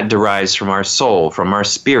 and that derives from our soul, from our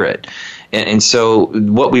spirit. And so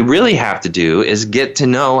what we really have to do is get to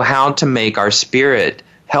know how to make our spirit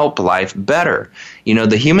help life better.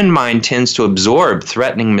 The human mind tends to absorb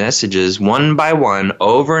threatening messages one by one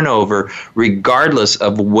over and over, regardless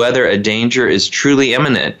of whether a danger is truly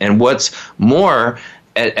imminent. And what's more,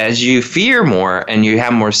 as you fear more and you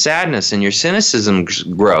have more sadness and your cynicism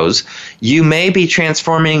grows, you may be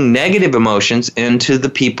transforming negative emotions into the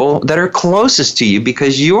people that are closest to you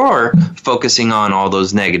because you're focusing on all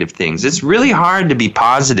those negative things. It's really hard to be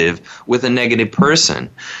positive with a negative person.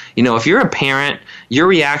 If you're a parent, your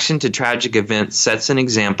reaction to tragic events sets an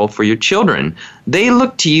example for your children. They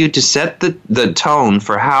look to you to set the tone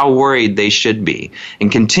for how worried they should be.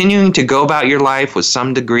 And continuing to go about your life with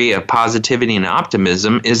some degree of positivity and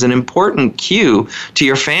optimism is an important cue to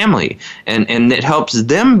your family. And it helps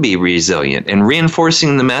them be resilient and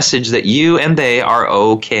reinforcing the message that you and they are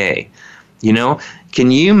okay.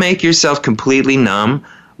 Can you make yourself completely numb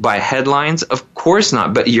by headlines? Of course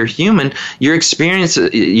not, but you're human. Your experience,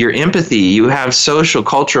 your empathy, you have social,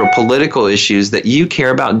 cultural, political issues that you care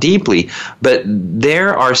about deeply, but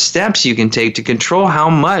there are steps you can take to control how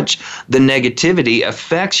much the negativity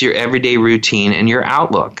affects your everyday routine and your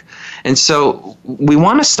outlook. And so we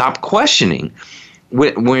want to stop questioning.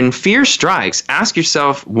 When fear strikes, ask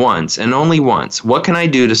yourself once and only once, what can I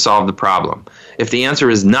do to solve the problem? If the answer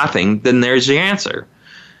is nothing, then there's your answer.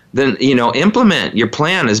 Then, implement your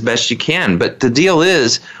plan as best you can. But the deal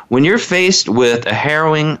is, when you're faced with a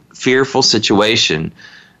harrowing, fearful situation,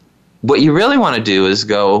 what you really want to do is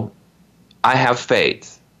go, I have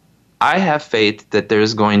faith. I have faith that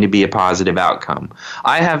there's going to be a positive outcome.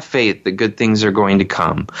 I have faith that good things are going to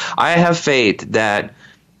come. I have faith that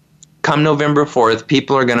come November 4th,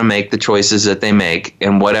 people are going to make the choices that they make,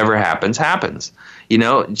 and whatever happens, happens.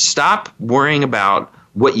 Stop worrying about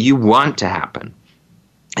what you want to happen.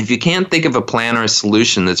 If you can't think of a plan or a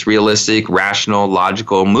solution that's realistic, rational,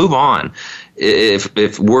 logical, move on.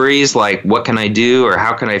 If worries like, what can I do or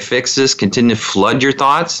how can I fix this, continue to flood your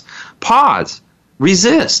thoughts, pause,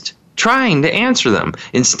 resist trying to answer them.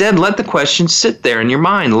 Instead, let the questions sit there in your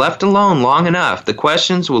mind. Left alone long enough, the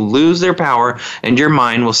questions will lose their power and your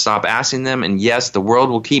mind will stop asking them. And yes, the world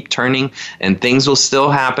will keep turning and things will still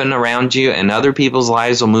happen around you and other people's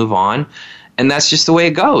lives will move on. And that's just the way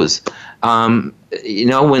it goes.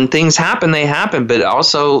 When things happen, they happen, but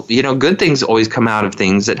also, good things always come out of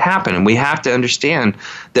things that happen. And we have to understand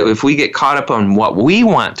that if we get caught up on what we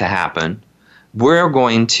want to happen, we're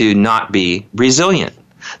going to not be resilient.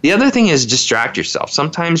 The other thing is distract yourself.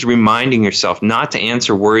 Sometimes reminding yourself not to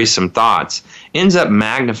answer worrisome thoughts ends up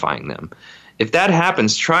magnifying them. If that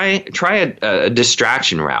happens, try a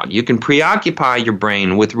distraction route. You can preoccupy your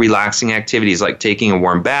brain with relaxing activities like taking a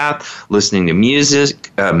warm bath, listening to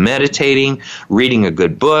music, meditating, reading a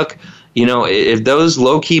good book. If those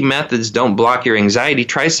low-key methods don't block your anxiety,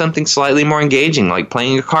 try something slightly more engaging like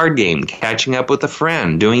playing a card game, catching up with a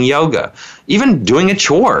friend, doing yoga, even doing a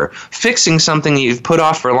chore, fixing something that you've put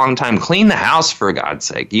off for a long time. Clean the house, for God's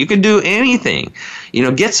sake. You could do anything.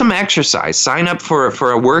 Get some exercise. Sign up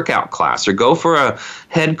for a workout class or go for a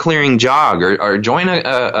head-clearing jog or join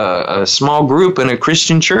a small group in a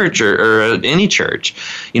Christian church or any church.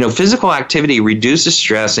 Physical activity reduces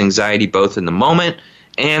stress, anxiety, both in the moment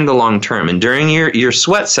and the long term. And during your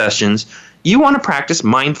sweat sessions, you want to practice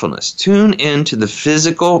mindfulness. Tune into the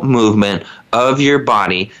physical movement of your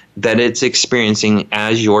body that it's experiencing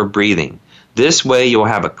as you're breathing. This way, you'll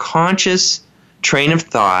have a conscious train of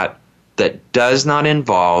thought that does not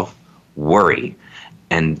involve worry.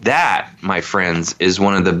 And that, my friends, is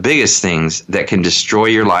one of the biggest things that can destroy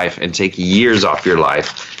your life and take years off your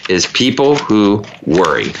life, is people who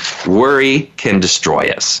worry. Worry can destroy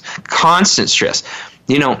us. Constant stress.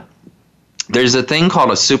 There's a thing called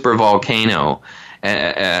a supervolcano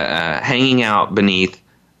hanging out beneath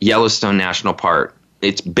Yellowstone National Park.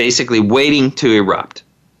 It's basically waiting to erupt.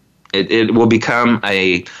 It will become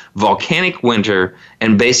a volcanic winter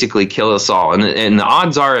and basically kill us all. And the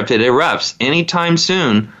odds are, if it erupts anytime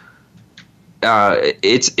soon,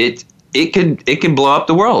 it could blow up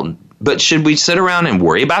the world. But should we sit around and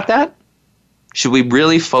worry about that? Should we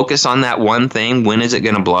really focus on that one thing? When is it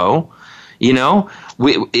going to blow?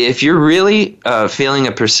 If you're really feeling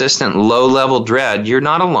a persistent low-level dread, you're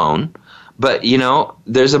not alone. But,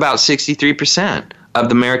 there's about 63% of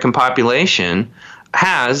the American population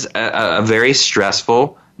has a very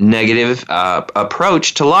stressful, negative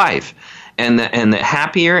approach to life. And the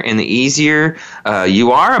happier and the easier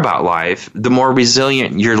you are about life, the more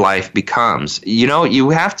resilient your life becomes. You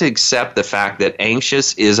have to accept the fact that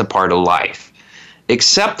anxious is a part of life.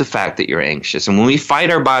 Accept the fact that you're anxious. And when we fight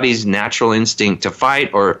our body's natural instinct to fight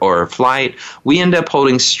or flight, we end up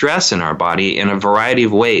holding stress in our body in a variety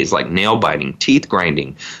of ways, like nail biting, teeth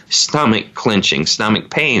grinding, stomach clenching, stomach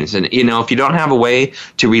pains. And, if you don't have a way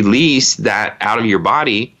to release that out of your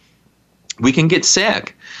body, we can get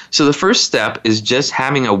sick. So the first step is just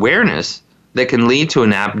having awareness that can lead to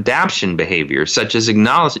an adaptation behavior, such as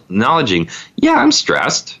acknowledging, yeah, I'm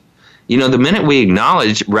stressed. The minute we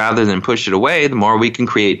acknowledge rather than push it away, the more we can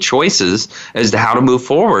create choices as to how to move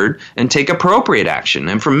forward and take appropriate action.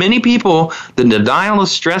 And for many people, the denial of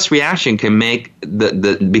stress reaction can make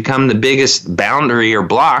become the biggest boundary or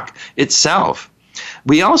block itself.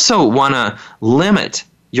 We also want to limit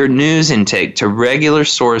your news intake to regular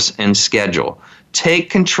source and schedule. Take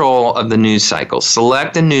control of the news cycle.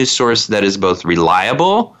 Select a news source that is both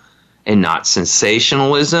reliable and not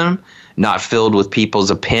sensationalism, not filled with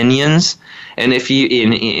people's opinions. And if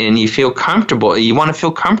you feel comfortable, you want to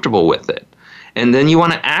feel comfortable with it. And then you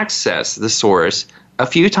want to access the source a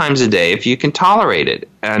few times a day if you can tolerate it,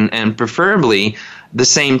 and preferably the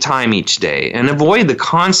same time each day, and avoid the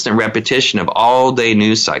constant repetition of all-day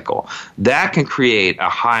news cycle. That can create a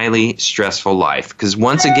highly stressful life, because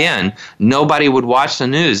once again, nobody would watch the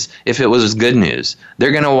news if it was good news.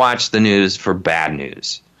 They're going to watch the news for bad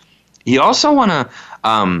news. You also want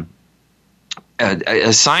to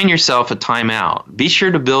assign yourself a timeout. Be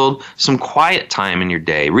sure to build some quiet time in your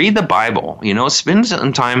day. Read the Bible. Spend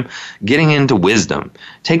some time getting into wisdom.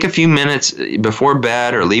 Take a few minutes before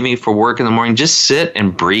bed or leaving for work in the morning. Just sit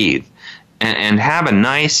and breathe and have a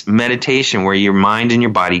nice meditation where your mind and your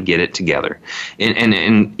body get it together.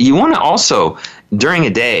 And you want to also, during a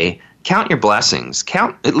day, count your blessings.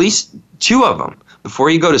 Count at least 2 of them.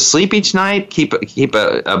 Before you go to sleep each night, keep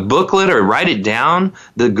a booklet or write it down,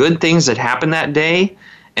 the good things that happened that day,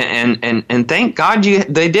 and thank God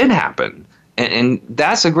they did happen. And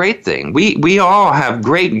that's a great thing. We all have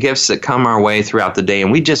great gifts that come our way throughout the day,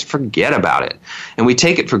 and we just forget about it, and we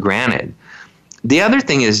take it for granted. The other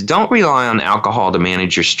thing is, don't rely on alcohol to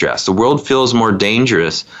manage your stress. The world feels more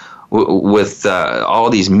dangerous with all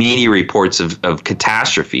these media reports of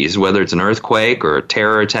catastrophes, whether it's an earthquake or a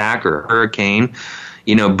terror attack or a hurricane.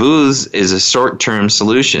 Booze is a short-term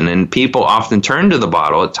solution, and people often turn to the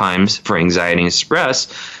bottle at times for anxiety and stress,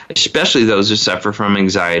 especially those who suffer from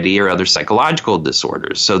anxiety or other psychological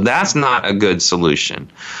disorders. So that's not a good solution.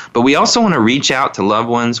 But we also want to reach out to loved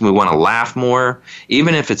ones. We want to laugh more,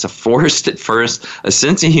 even if it's forced at first. A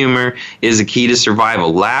sense of humor is a key to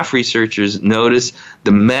survival. Laugh researchers notice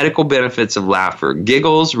the medical benefits of laughter.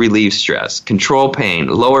 Giggles relieve stress, control pain,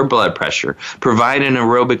 lower blood pressure, provide an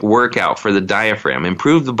aerobic workout for the diaphragm,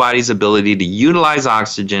 improve the body's ability to utilize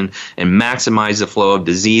oxygen, and maximize the flow of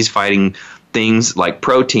disease-fighting things like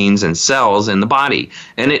proteins and cells in the body.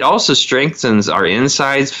 And it also strengthens our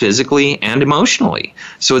insides physically and emotionally.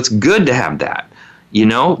 So it's good to have that. Even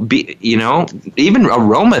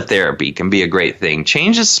aromatherapy can be a great thing.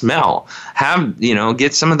 Change the smell.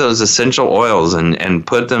 Get some of those essential oils and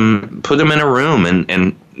put them in a room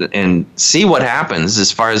and see what happens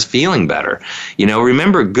as far as feeling better.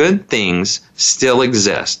 Remember, good things still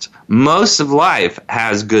exist. Most of life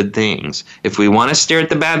has good things. If we want to stare at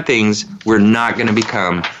the bad things, we're not going to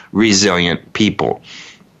become resilient people.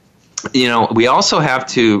 We also have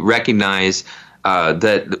to recognize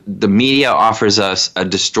that the media offers us a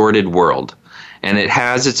distorted world, and it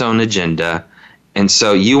has its own agenda. And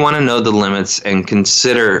so you want to know the limits and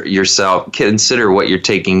consider what you're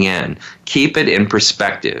taking in. Keep it in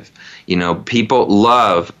perspective. People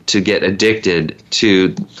love to get addicted to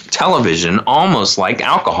television, almost like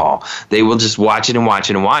alcohol. They will just watch it and watch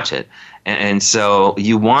it and watch it. And so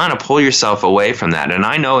you want to pull yourself away from that. And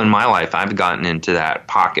I know in my life I've gotten into that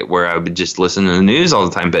pocket where I would just listen to the news all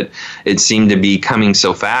the time, but it seemed to be coming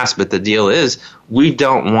so fast. But the deal is, we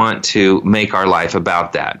don't want to make our life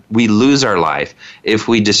about that. We lose our life if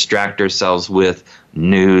we distract ourselves with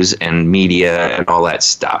news and media and all that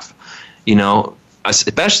stuff.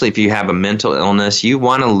 Especially if you have a mental illness, you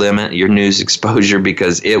want to limit your news exposure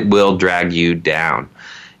because it will drag you down.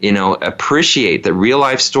 appreciate that real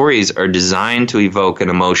life stories are designed to evoke an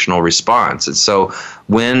emotional response. And so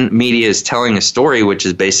when media is telling a story, which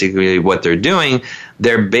is basically what they're doing,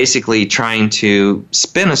 they're basically trying to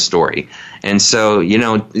spin a story. And so,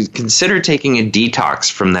 consider taking a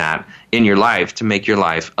detox from that in your life to make your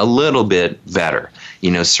life a little bit better.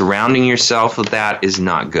 Surrounding yourself with that is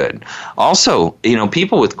not good. Also,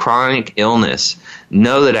 people with chronic illness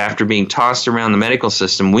know that after being tossed around the medical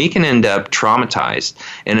system, we can end up traumatized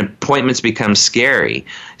and appointments become scary.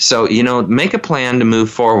 So, make a plan to move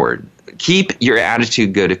forward. Keep your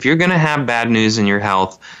attitude good. If you're going to have bad news in your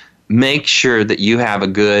health, make sure that you have a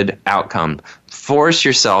good outcome. Force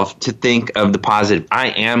yourself to think of the positive.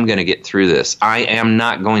 I am going to get through this. I am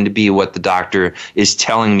not going to be what the doctor is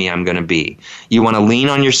telling me I'm going to be. You want to lean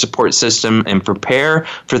on your support system and prepare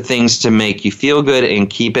for things to make you feel good and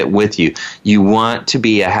keep it with you. You want to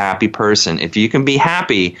be a happy person. If you can be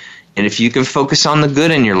happy, and if you can focus on the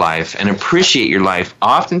good in your life and appreciate your life,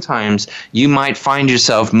 oftentimes you might find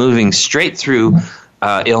yourself moving straight through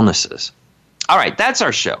illnesses. All right, that's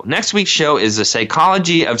our show. Next week's show is The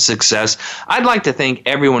Psychology of Success. I'd like to thank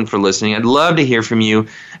everyone for listening. I'd love to hear from you,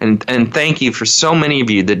 and thank you for so many of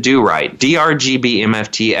you that do write,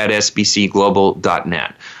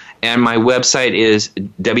 drgbmft@sbcglobal.net. And my website is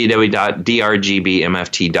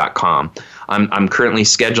www.drgbmft.com. I'm currently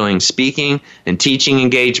scheduling speaking and teaching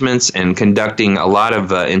engagements and conducting a lot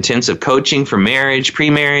of intensive coaching for marriage,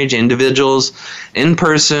 pre-marriage, individuals, in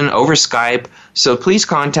person, over Skype. So please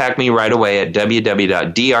contact me right away at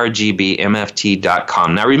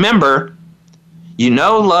www.drgbmft.com. Now remember,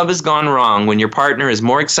 love has gone wrong when your partner is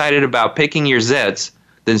more excited about picking your zits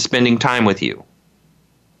than spending time with you.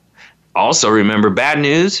 Also remember, bad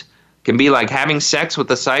news can be like having sex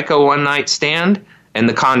with a psycho one-night stand and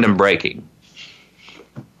the condom breaking.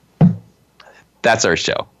 That's our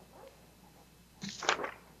show.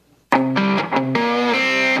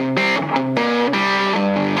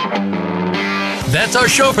 That's our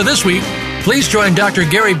show for this week. Please join Dr.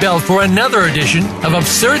 Gary Bell for another edition of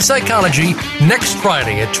Absurd Psychology next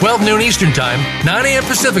Friday at 12 noon Eastern Time, 9 a.m.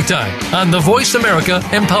 Pacific Time on the Voice America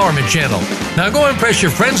Empowerment Channel. Now go impress your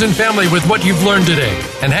friends and family with what you've learned today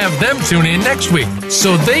and have them tune in next week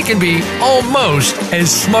so they can be almost as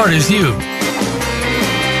smart as you.